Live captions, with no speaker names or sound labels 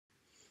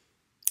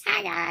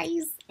Hi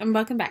guys, and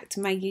welcome back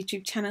to my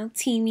YouTube channel,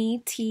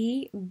 TEEME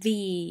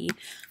TV.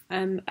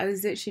 I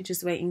was literally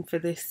just waiting for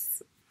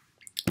this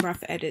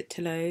rough edit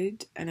to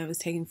load and it was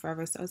taking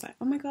forever, so I was like,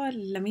 oh my god,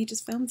 let me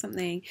just film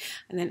something.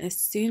 And then as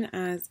soon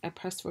as I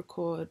pressed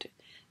record,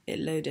 it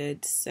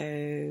loaded,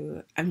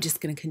 so I'm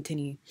just gonna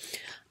continue.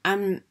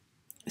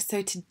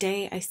 So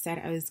today I said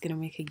I was gonna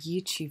make a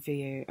YouTube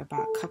video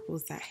about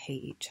couples that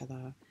hate each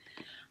other.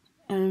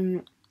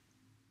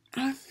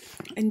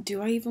 And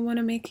do I even want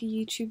to make a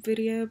YouTube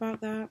video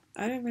about that?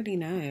 I don't really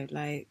know.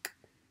 Like,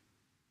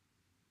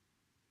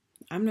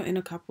 I'm not in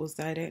a couple,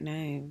 so I don't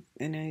know.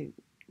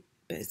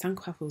 But some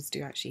couples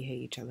do actually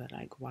hate each other.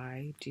 Like,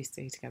 why do you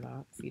stay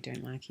together if you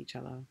don't like each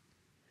other?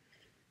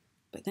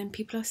 But then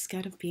people are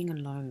scared of being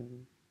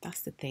alone.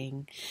 That's the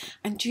thing.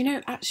 And do you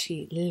know,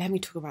 actually, let me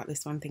talk about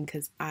this one thing,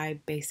 because I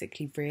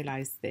basically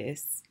realised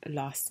this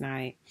last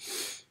night.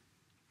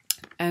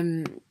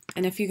 And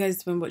if you guys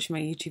have been watching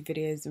my YouTube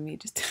videos and me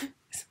just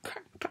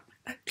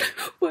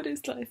what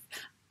is life?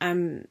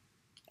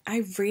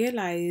 I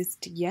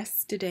realized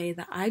yesterday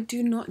that I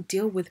do not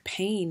deal with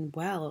pain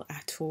well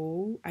at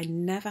all. I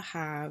never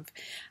have.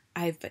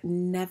 I've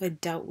never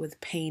dealt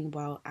with pain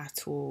well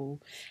at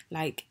all.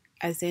 Like,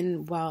 as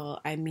in,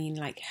 well, I mean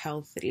like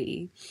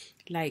healthily.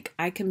 Like,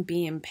 I can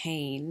be in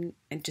pain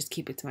and just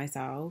keep it to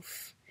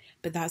myself,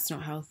 but that's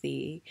not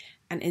healthy.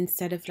 And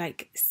instead of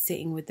like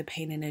sitting with the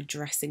pain and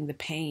addressing the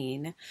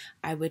pain,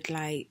 I would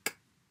like,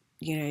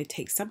 you know,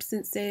 take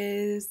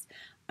substances,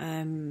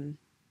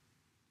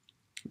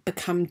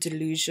 become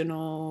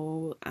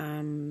delusional,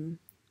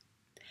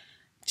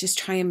 just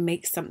try and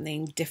make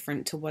something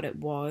different to what it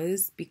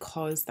was,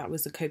 because that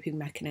was a coping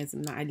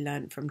mechanism that I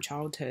learned from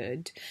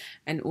childhood.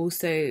 And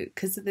also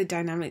because of the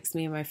dynamics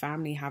me and my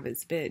family have,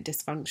 it's a bit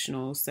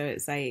dysfunctional. So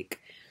it's like,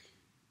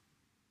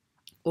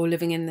 or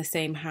living in the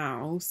same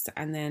house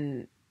and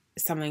then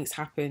something's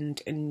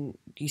happened and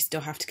you still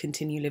have to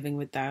continue living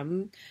with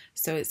them.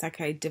 So it's like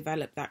I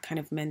developed that kind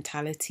of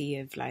mentality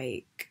of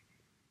like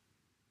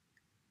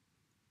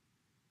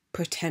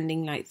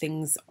pretending like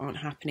things aren't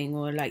happening,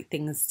 or like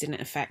things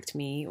didn't affect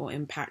me or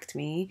impact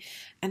me.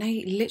 And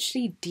I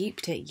literally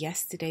deeped it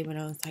yesterday when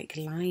I was like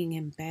lying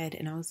in bed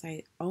and I was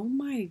like, oh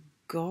my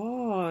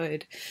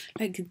god,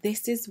 like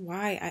this is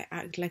why I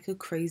act like a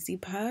crazy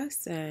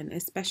person,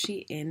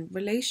 especially in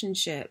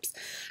relationships.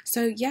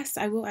 So yes,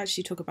 I will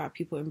actually talk about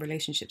people in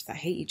relationships that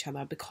hate each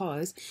other,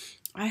 because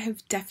I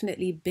have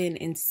definitely been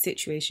in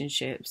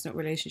situationships, not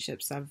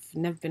relationships. I've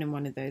never been in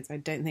one of those. I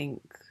don't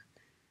think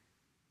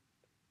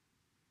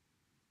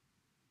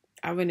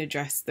I won't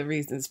address the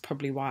reasons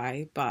probably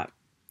why, but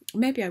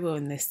maybe I will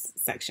in this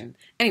section.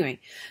 Anyway,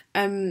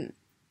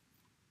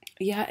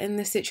 yeah, in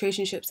the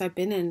situationships I've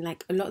been in,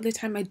 like a lot of the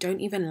time I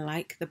don't even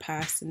like the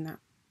person that...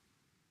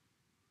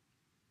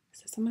 Is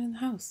there someone in the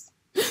house?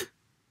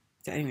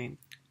 So anyway,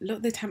 a lot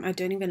of the time I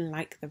don't even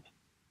like the...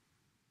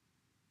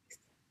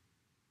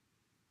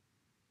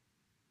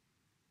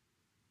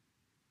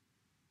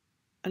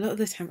 A lot of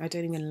the time I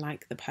don't even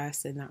like the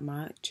person that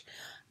much.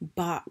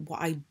 But what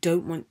I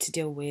don't want to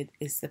deal with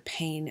is the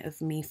pain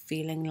of me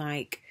feeling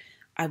like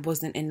I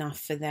wasn't enough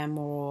for them,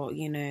 or,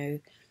 you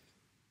know,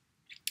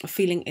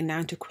 feeling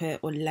inadequate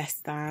or less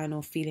than,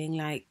 or feeling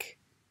like,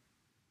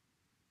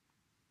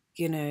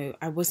 you know,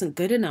 I wasn't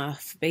good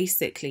enough.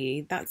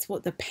 Basically, that's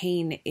what the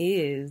pain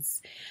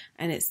is.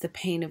 And it's the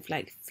pain of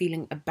like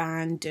feeling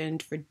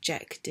abandoned,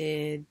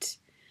 rejected,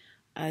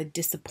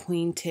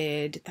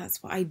 disappointed.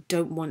 That's what I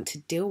don't want to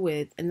deal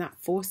with. And that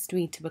forced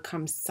me to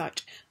become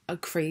such a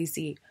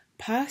crazy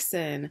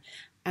person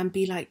and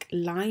be like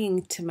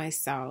lying to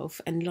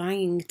myself and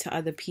lying to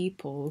other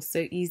people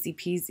so easy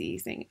peasy,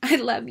 saying I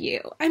love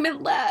you, I'm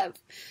in love,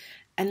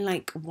 and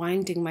like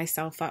winding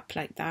myself up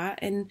like that.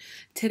 And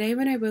today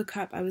when I woke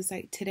up, I was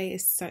like, today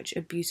is such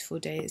a beautiful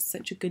day, it's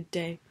such a good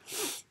day.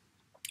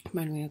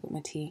 Remind me, I got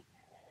my tea.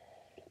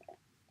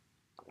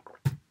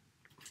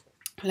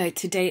 Like,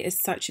 today is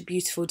such a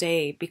beautiful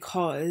day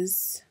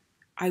because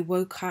I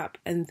woke up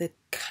and the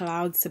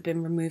clouds have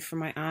been removed from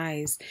my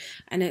eyes,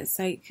 and it's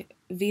like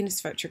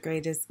Venus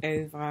retrograde is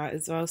over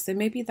as well. So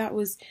maybe that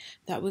was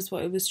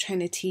what it was trying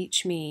to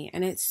teach me.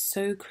 And it's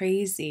so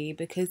crazy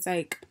because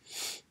like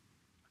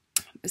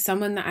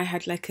someone that I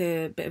had like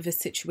a bit of a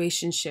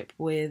situationship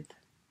with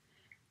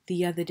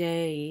the other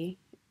day,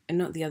 and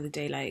not the other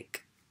day,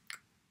 like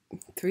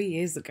 3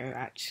 years ago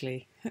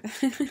actually,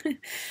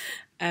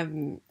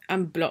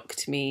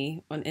 unblocked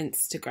me on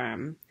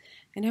Instagram.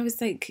 And I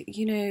was like,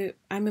 you know,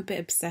 I'm a bit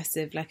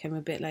obsessive. Like, I'm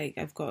a bit like,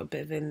 I've got a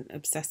bit of an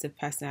obsessive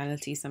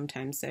personality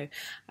sometimes. So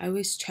I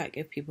always check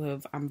if people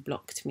have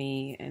unblocked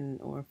me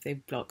or if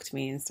they've blocked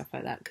me and stuff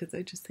like that. Because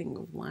I just think,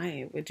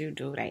 why would you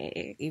do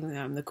that? Even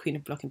though I'm the queen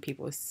of blocking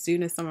people. As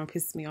soon as someone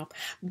pisses me off,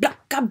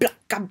 blocka,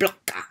 blocka,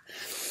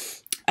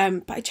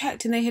 blocka. But I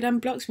checked and they had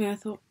unblocked me. I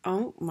thought,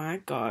 oh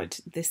my God,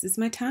 this is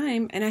my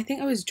time. And I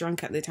think I was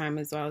drunk at the time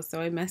as well.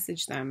 So I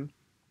messaged them.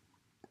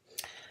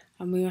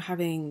 And we were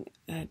having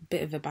a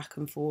bit of a back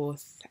and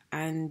forth,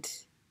 and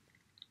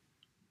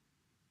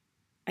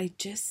I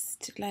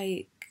just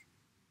like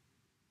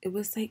it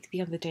was like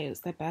the other day, it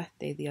was their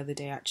birthday the other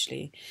day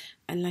actually,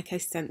 and like I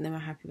sent them a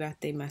happy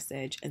birthday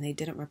message and they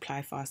didn't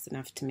reply fast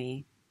enough to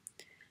me.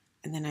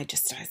 And then I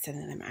just started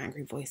sending them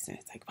angry voice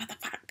notes like, what the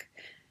fuck?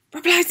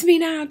 Reply to me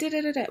now,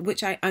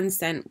 which I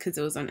unsent because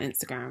it was on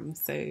Instagram.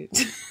 So,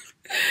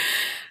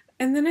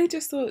 and then I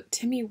just thought,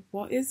 Timmy,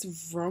 what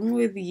is wrong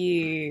with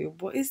you?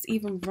 What is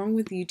even wrong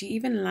with you? Do you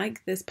even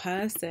like this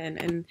person?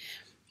 And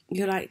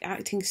you're like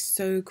acting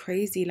so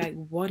crazy. Like,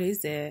 what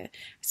is it?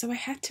 So I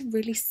had to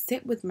really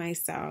sit with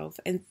myself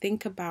and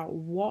think about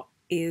what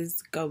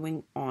is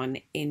going on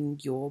in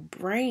your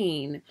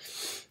brain,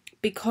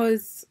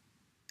 because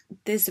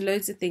there's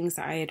loads of things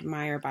that I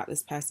admire about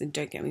this person,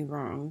 don't get me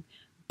wrong,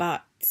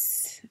 but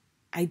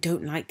I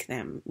don't like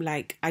them.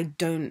 Like,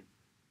 I'm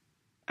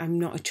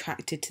not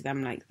attracted to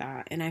them like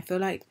that. And I feel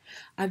like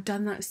I've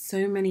done that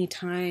so many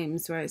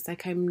times where it's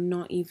like I'm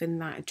not even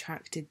that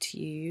attracted to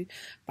you,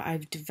 but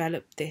I've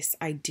developed this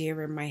idea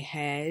in my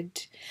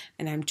head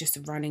and I'm just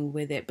running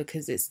with it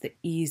because it's the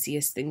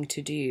easiest thing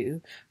to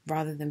do,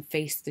 rather than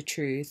face the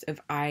truth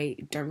of I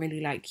don't really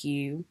like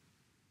you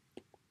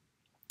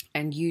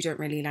and you don't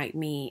really like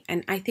me.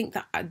 And I think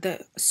that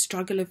the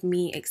struggle of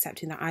me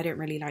accepting that I don't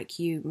really like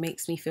you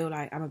makes me feel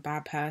like I'm a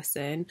bad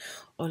person,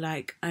 or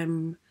like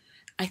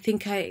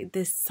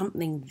there's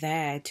something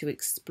there to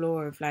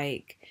explore of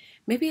like,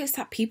 maybe it's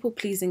that people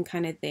pleasing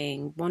kind of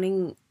thing,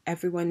 wanting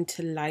everyone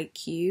to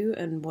like you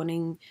and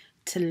wanting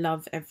to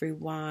love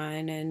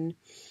everyone and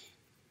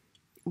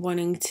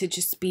wanting to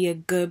just be a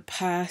good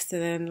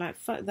person, and like,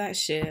 fuck that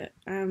shit.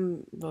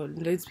 Well,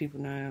 loads of people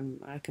know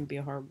I can be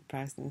a horrible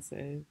person,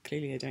 so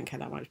clearly I don't care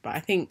that much. But I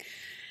think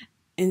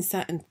in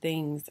certain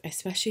things,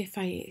 especially if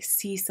I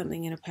see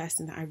something in a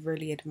person that I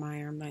really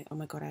admire, I'm like, oh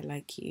my god, I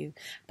like you,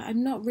 but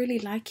I'm not really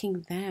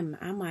liking them,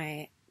 am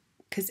I?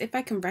 Because if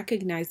I can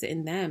recognize it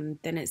in them,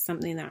 then it's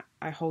something that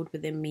I hold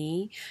within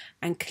me,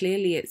 and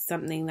clearly it's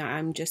something that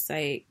I'm just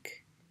like,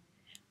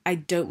 I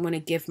don't want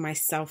to give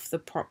myself the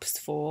props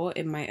for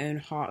in my own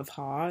heart of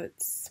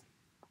hearts.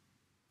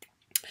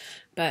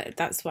 But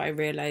that's what I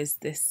realized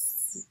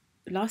this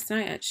last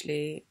night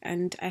actually.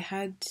 And I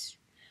had,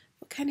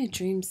 what kind of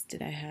dreams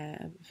did I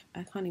have?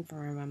 I can't even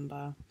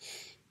remember.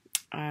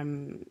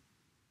 Oh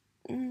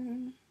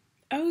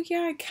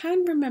yeah, I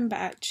can remember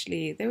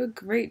actually. They were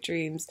great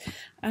dreams.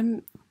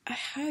 I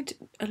had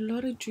a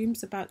lot of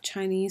dreams about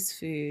Chinese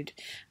food.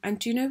 And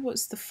do you know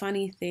what's the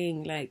funny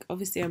thing? Like,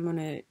 obviously I'm on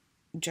a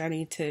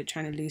journey to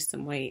trying to lose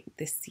some weight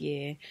this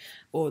year,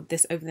 or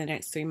this over the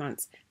next 3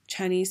 months.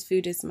 Chinese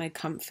food is my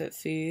comfort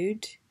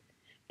food.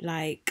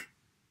 Like,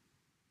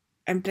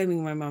 I'm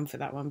blaming my mum for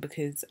that one,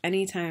 because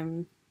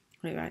anytime,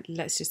 like, right,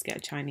 let's just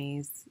get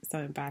Chinese,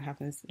 something bad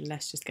happens,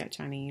 let's just get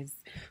Chinese,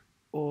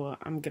 or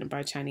I'm gonna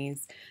buy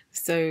Chinese.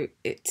 So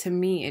to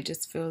me it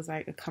just feels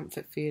like a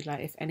comfort food.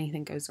 Like, if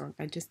anything goes wrong,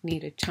 I just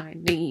need a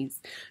Chinese.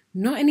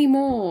 Not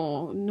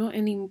anymore, not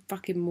any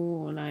fucking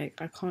more.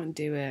 Like, I can't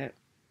do it.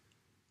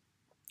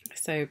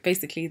 So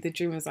basically the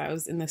dream was I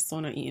was in the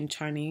sauna eating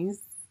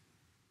Chinese.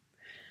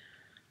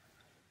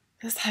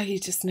 That's how you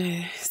just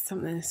know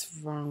something is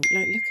wrong.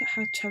 Like, look at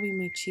how chubby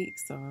my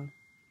cheeks are.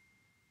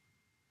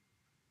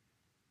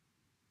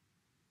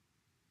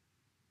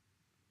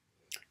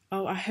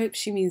 Oh, I hope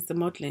she means the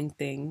modelling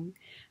thing.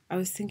 I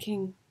was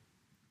thinking,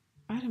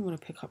 I don't want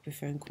to pick up your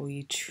phone call,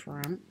 you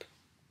tramp.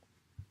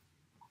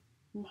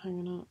 I'm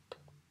hanging up.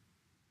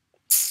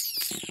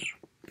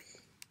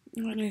 I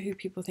don't know who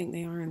people think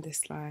they are in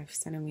this life,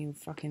 sending me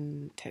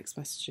fucking text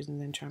messages and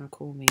then trying to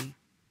call me.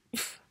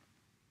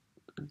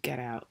 Get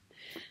out.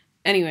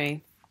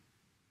 Anyway,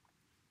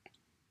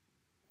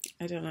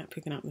 I don't like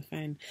picking up the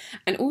phone.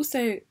 And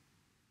also,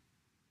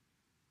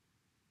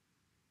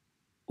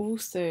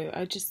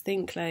 I just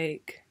think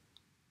like,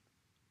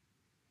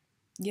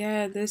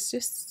 yeah,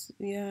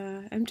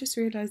 I'm just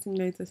realising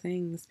loads of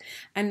things.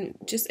 And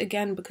just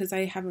again, because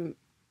I haven't,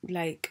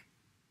 like,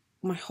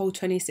 my whole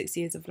 26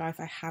 years of life,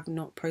 I have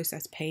not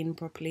processed pain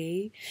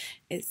properly.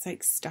 It's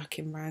like stuck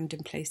in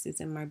random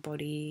places in my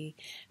body,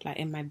 like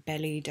in my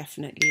belly,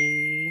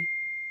 definitely.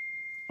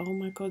 Oh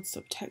my god,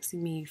 stop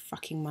texting me, you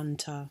fucking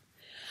munter.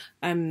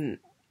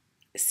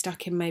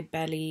 Stuck in my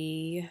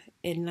belly,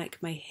 in like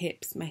my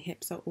hips. My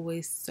hips are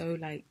always so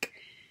like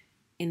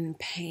in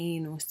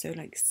pain or so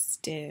like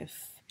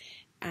stiff.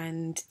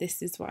 And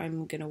this is what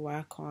I'm gonna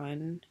work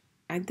on.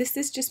 And this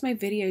is just my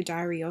video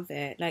diary of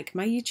it. Like,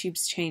 my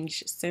YouTube's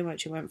changed so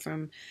much. It went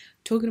from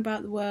talking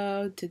about the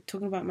world to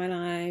talking about my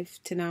life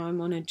to now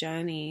I'm on a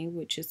journey,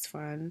 which is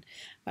fun.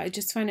 But I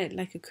just find it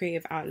like a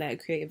creative outlet, a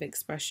creative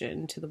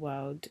expression to the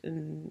world.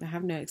 And I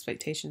have no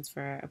expectations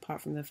for it,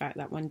 apart from the fact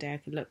that one day I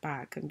could look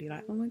back and be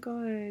like, oh my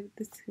god,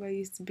 this is who I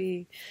used to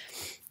be.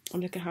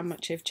 And look at how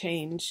much I've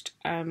changed.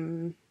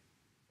 So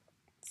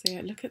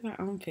yeah, look at that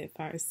armpit.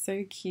 That is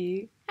so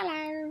cute.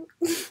 Hello.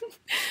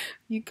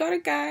 You gotta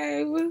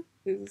go.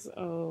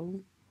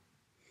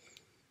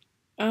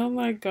 Oh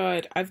my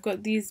god. I've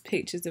got these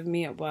pictures of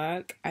me at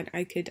work and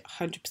I could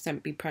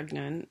 100% be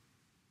pregnant.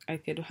 I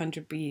could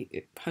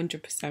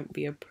 100%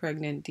 be a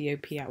pregnant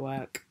DOP at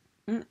work.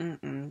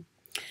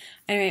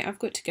 Anyway, I've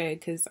got to go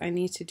because I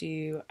need to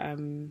do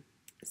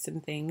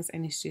some things. I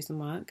need to do some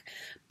work.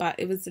 But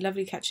it was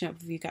lovely catching up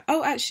with you guys.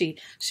 Oh, actually,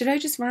 should I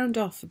just round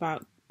off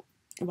about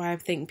why I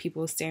think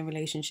people stay in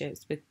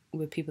relationships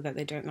with people that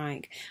they don't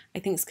like? I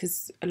think it's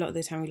because a lot of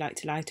the time we like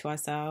to lie to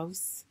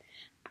ourselves.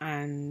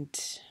 And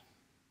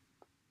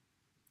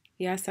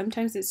yeah,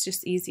 sometimes it's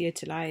just easier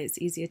to lie. It's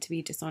easier to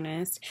be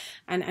dishonest.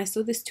 And I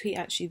saw this tweet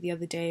actually the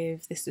other day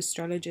of this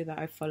astrologer that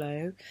I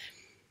follow.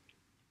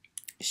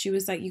 She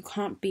was like, you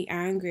can't be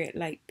angry at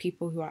like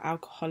people who are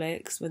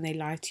alcoholics when they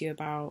lie to you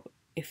about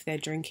if they're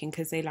drinking,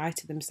 because they lie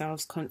to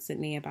themselves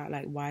constantly about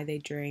like why they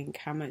drink,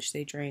 how much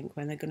they drink,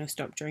 when they're going to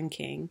stop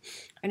drinking.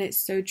 And it's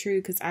so true,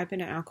 because I've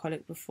been an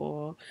alcoholic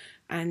before,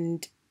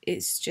 and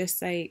it's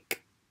just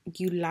like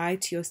you lie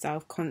to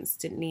yourself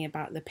constantly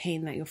about the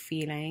pain that you're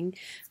feeling,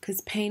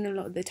 because pain a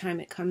lot of the time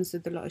it comes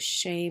with a lot of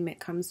shame, it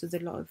comes with a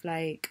lot of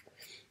like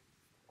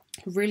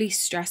really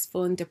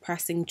stressful and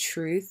depressing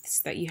truths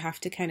that you have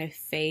to kind of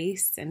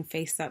face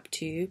up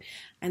to,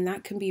 and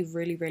that can be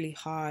really, really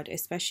hard,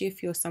 especially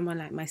if you're someone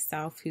like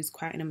myself who's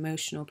quite an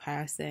emotional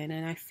person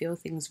and I feel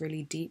things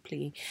really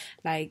deeply.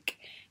 Like,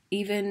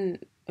 even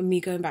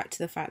me going back to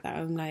the fact that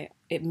I'm like,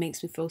 it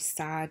makes me feel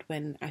sad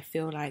when I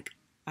feel like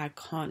I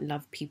can't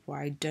love people,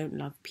 I don't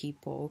love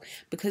people,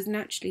 because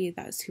naturally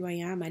that's who I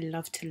am. I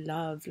love to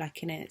love,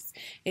 like, and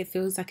it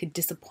feels like a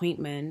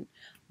disappointment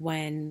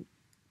when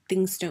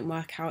things don't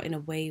work out in a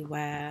way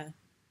where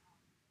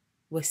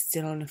we're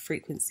still on a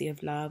frequency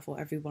of love,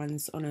 or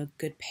everyone's on a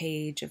good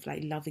page of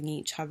like loving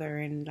each other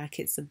and like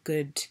it's a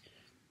good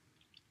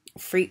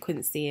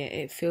frequency.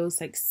 It feels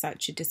like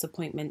such a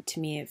disappointment to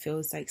me. It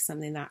feels like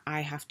something that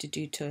I have to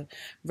do to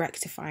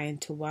rectify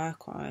and to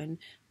work on,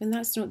 when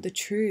that's not the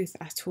truth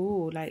at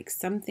all. Like,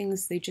 some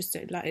things, they just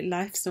don't, like,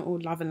 life's not all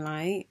love and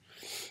light,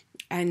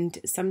 and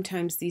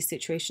sometimes these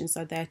situations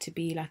are there to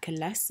be like a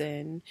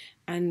lesson.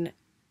 And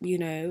you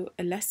know,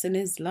 a lesson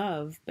is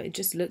love, but it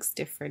just looks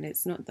different.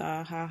 It's not the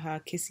ha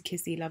kissy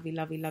kissy lovey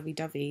lovey lovey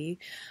dovey.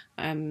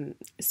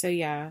 So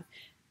yeah,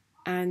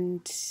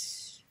 and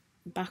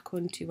back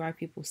onto why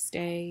people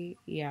stay.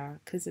 Yeah,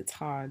 because it's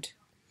hard.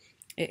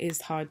 It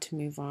is hard to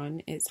move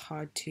on. It's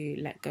hard to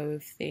let go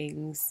of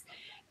things,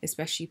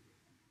 especially.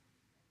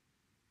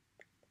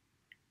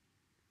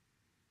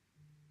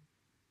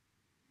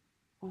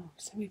 Oh,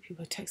 so many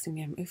people are texting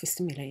me. I'm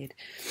overstimulated.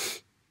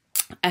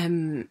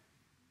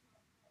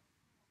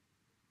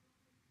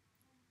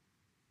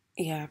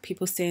 Yeah,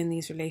 people stay in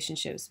these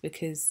relationships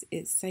because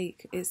it's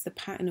like, it's the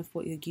pattern of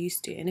what you're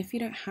used to. And if you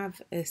don't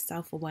have a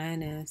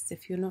self-awareness,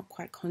 if you're not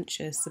quite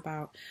conscious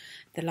about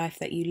the life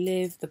that you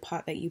live, the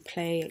part that you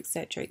play,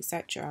 etc.,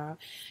 etc.,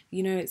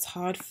 you know, it's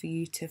hard for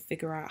you to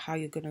figure out how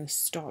you're going to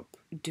stop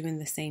doing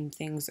the same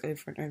things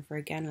over and over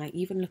again. Like,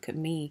 even look at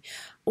me.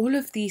 All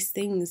of these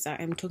things that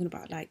I'm talking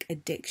about, like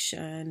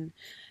addiction,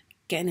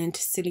 getting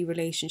into silly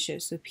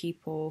relationships with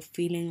people,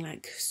 feeling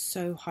like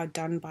so hard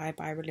done by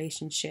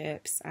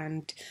relationships,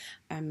 and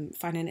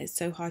finding it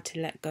so hard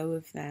to let go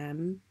of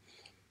them.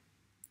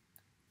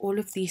 All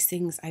of these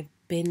things I've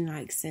been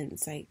like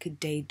since like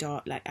day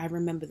dot. Like, I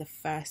remember the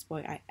first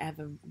boy I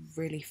ever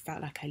really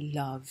felt like I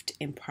loved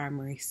in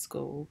primary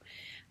school.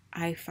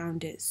 I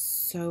found it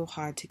so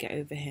hard to get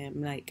over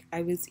him. Like,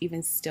 I was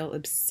even still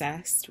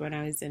obsessed when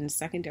I was in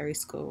secondary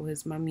school.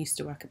 His mum used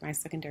to work at my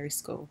secondary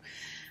school,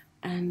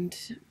 and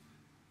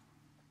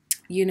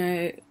you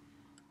know,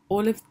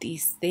 all of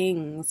these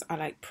things are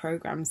like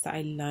programs that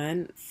I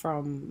learned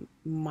from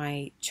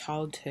my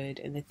childhood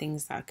and the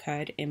things that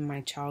occurred in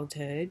my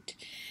childhood,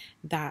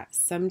 that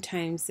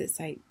sometimes it's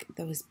like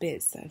those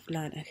bits that I've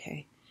learned,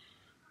 okay,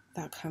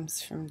 that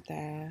comes from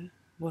there.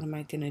 What am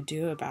I going to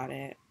do about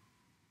it?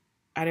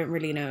 I don't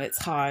really know. It's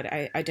hard.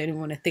 I don't even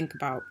want to think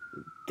about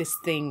this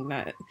thing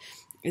that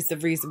is the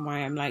reason why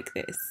I'm like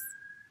this.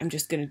 I'm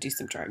just going to do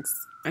some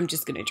drugs. I'm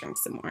just going to drink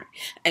some more.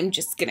 I'm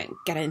just going to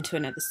get into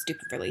another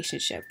stupid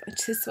relationship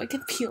just so I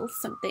can feel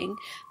something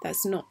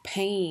that's not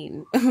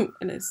pain and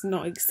it's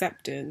not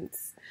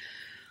acceptance.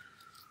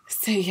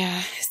 So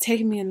yeah, it's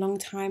taken me a long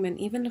time. And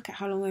even look at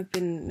how long I've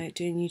been like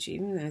doing YouTube,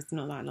 even though it's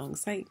not that long.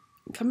 It's like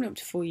coming up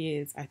to 4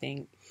 years, I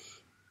think.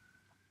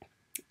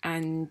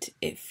 And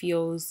it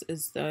feels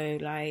as though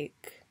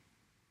like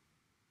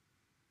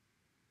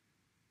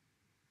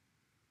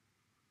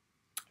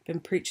been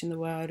preaching the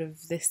word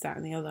of this, that,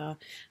 and the other,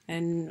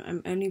 and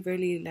I'm only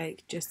really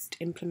like just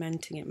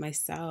implementing it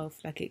myself.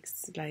 Like,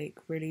 it's like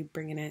really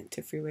bringing it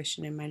to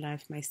fruition in my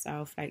life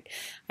myself. Like,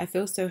 I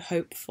feel so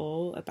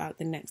hopeful about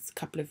the next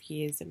couple of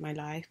years in my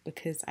life,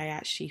 because I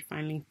actually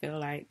finally feel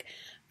like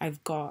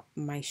I've got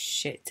my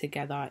shit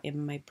together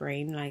in my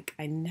brain. Like,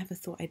 I never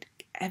thought I'd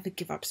ever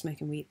give up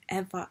smoking weed,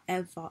 ever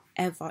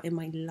in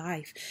my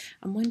life,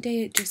 and one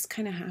day it just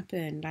kind of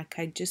happened. Like,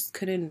 I just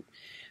couldn't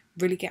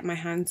really get my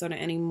hands on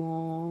it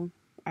anymore.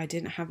 I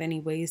didn't have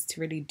any ways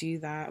to really do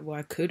that. Well,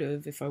 I could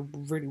have if I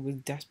really was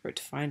desperate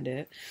to find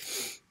it.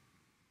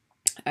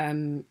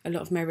 A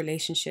lot of my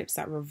relationships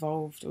that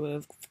revolved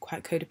were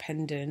quite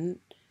codependent,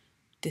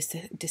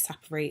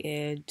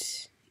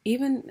 disapparated,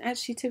 even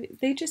actually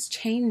they just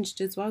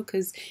changed as well,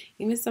 because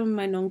even some of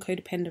my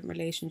non-codependent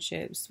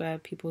relationships where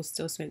people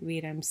still smoke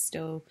weed, I'm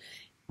still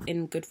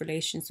in good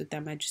relations with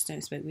them. I just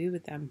don't smoke weed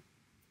with them.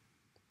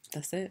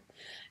 That's it.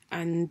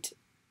 And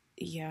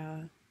yeah,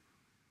 in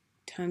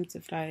terms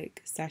of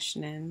like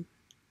sessioning,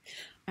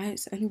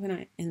 it's only when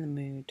I'm in the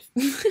mood.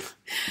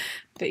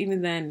 But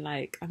even then,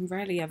 like, I'm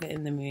rarely ever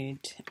in the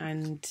mood.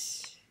 And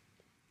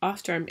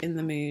after I'm in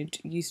the mood,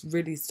 you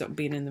really stop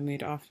being in the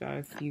mood after,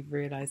 if you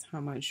realise how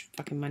much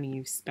fucking money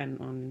you've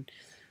spent on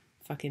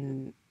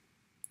fucking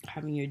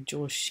having your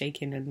jaw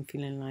shaking and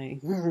feeling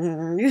like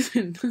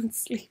not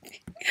sleeping.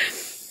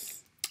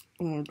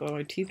 Oh my god,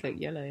 my teeth look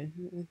yellow.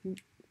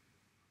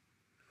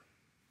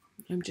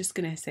 I'm just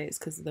gonna say it's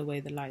because of the way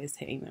the light is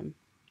hitting them.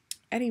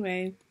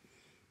 Anyway,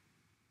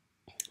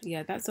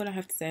 yeah, that's all I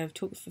have to say. I've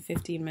talked for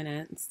 15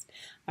 minutes.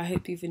 I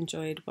hope you've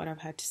enjoyed what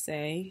I've had to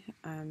say.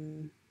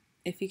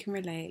 If you can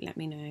relate, let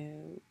me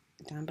know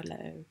down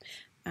below.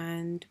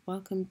 And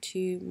welcome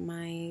to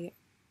my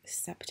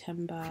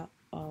September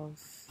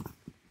of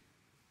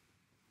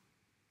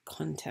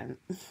content.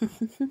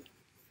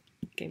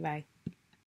 Okay, bye.